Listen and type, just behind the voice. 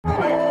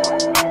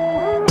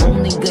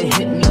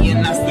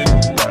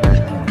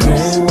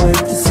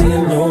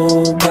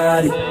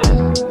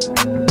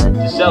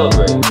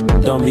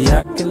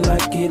acting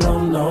like you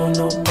don't know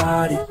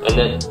nobody.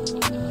 And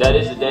that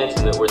is the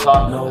dancing that we're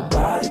talking about.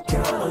 Nobody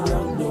count on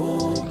your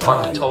nobody.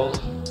 Aren't we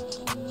told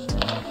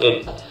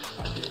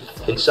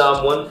in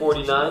Psalm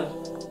 149?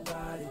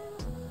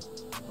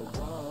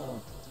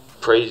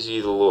 Praise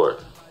ye the Lord.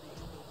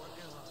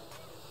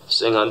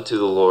 Sing unto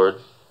the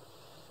Lord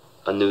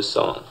a new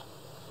song.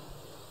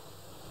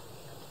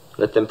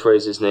 Let them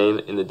praise his name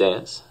in the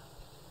dance.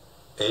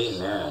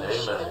 Amen.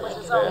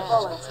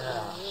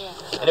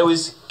 And it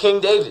was King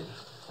David.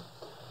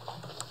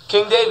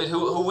 King David,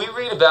 who we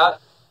read about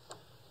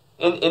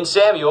in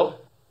Samuel.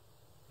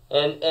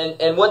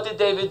 And what did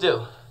David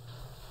do?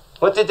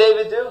 What did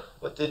David do?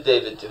 What did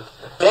David do?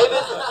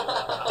 David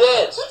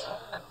danced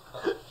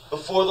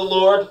before the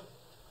Lord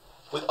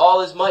with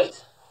all his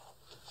might.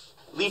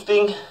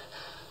 Leaping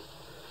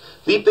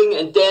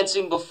and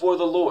dancing before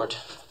the Lord.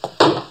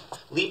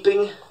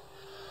 Leaping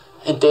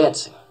and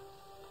dancing.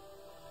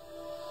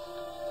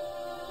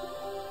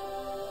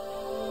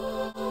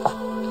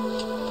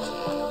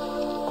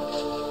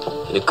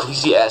 And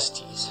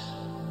Ecclesiastes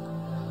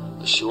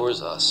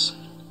assures us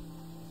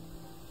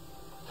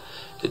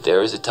that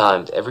there is a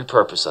time to every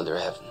purpose under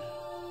heaven.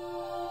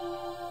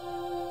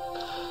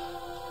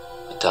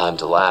 A time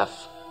to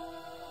laugh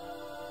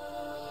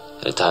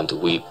and a time to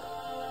weep.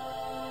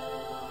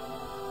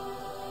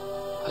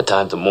 A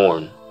time to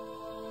mourn.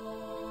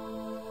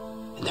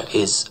 And there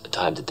is a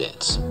time to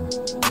dance.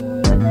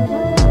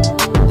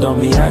 Don't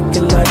be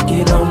acting like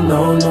you don't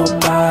know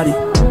nobody.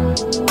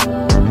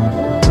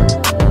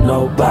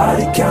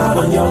 Nobody count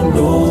on your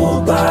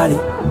nobody.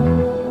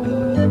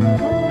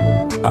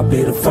 I'll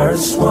be the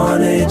first one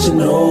to hit you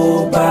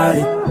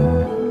nobody.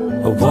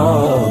 Oh,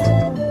 whoa.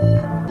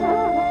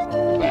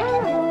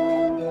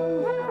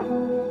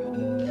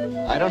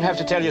 I don't have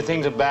to tell you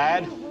things are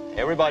bad.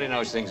 Everybody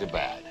knows things are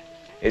bad.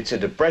 It's a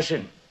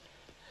depression.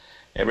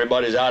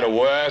 Everybody's out of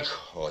work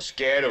or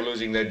scared of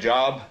losing their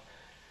job.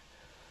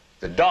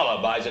 The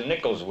dollar buys a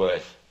nickel's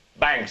worth.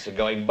 Banks are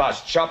going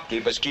bust.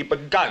 Shopkeepers keep a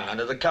gun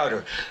under the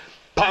counter.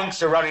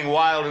 Punks are running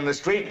wild in the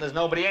street, and there's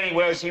nobody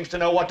anywhere who seems to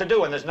know what to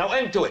do, and there's no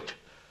end to it.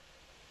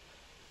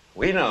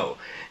 We know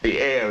the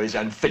air is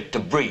unfit to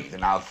breathe,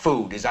 and our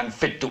food is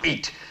unfit to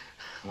eat.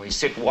 We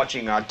sit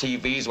watching our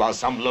TVs while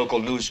some local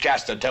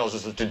newscaster tells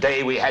us that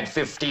today we had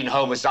 15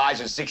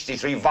 homicides and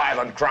 63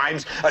 violent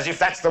crimes, as if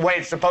that's the way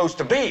it's supposed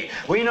to be.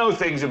 We know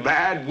things are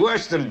bad,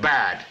 worse than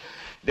bad.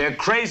 They're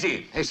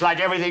crazy. It's like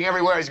everything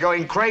everywhere is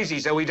going crazy,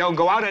 so we don't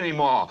go out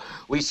anymore.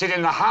 We sit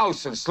in the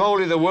house, and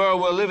slowly the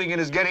world we're living in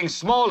is getting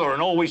smaller,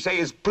 and all we say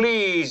is,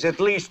 please, at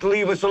least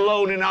leave us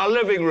alone in our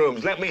living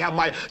rooms. Let me have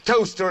my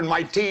toaster and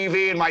my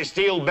TV and my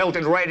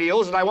steel-belted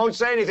radios, and I won't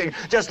say anything.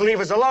 Just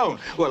leave us alone.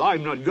 Well,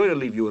 I'm not going to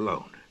leave you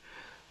alone.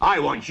 I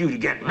want you to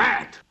get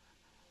mad.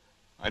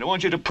 I don't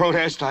want you to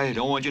protest. I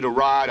don't want you to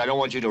riot. I don't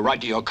want you to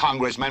write to your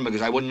congressman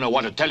because I wouldn't know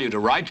what to tell you to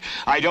write.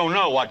 I don't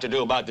know what to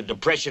do about the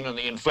depression and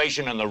the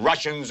inflation and the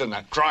Russians and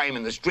the crime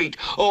in the street.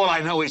 All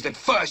I know is that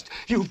first,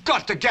 you've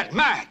got to get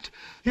mad.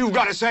 You've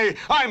got to say,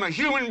 I'm a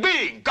human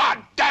being. God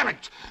damn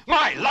it.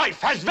 My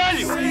life has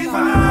value. Save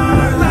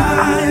our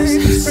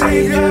lives,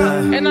 save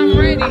her. And I'm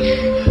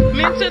ready,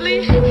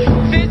 mentally,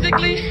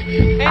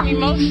 physically, and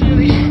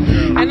emotionally.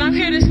 And I'm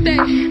here to stay.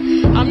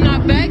 I'm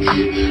not back,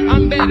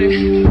 I'm better.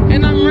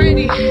 And I'm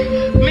ready,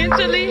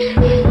 mentally,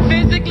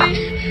 physically,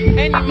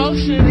 and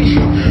emotionally.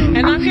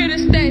 And I'm here to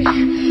stay.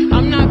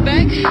 I'm not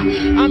back,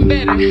 I'm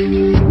better.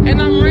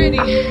 And I'm ready,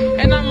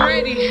 and I'm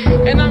ready,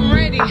 and I'm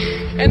ready,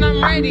 and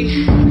I'm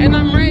ready, and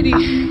I'm ready,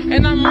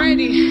 and I'm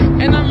ready,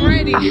 and I'm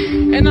ready,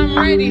 and I'm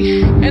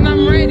ready, and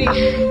I'm ready,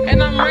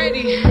 and I'm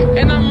ready,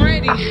 and I'm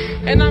ready,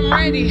 and I'm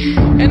ready,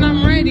 and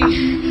I'm ready,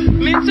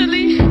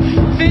 mentally,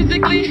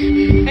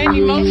 physically, and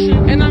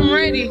emotionally, and I'm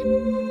ready.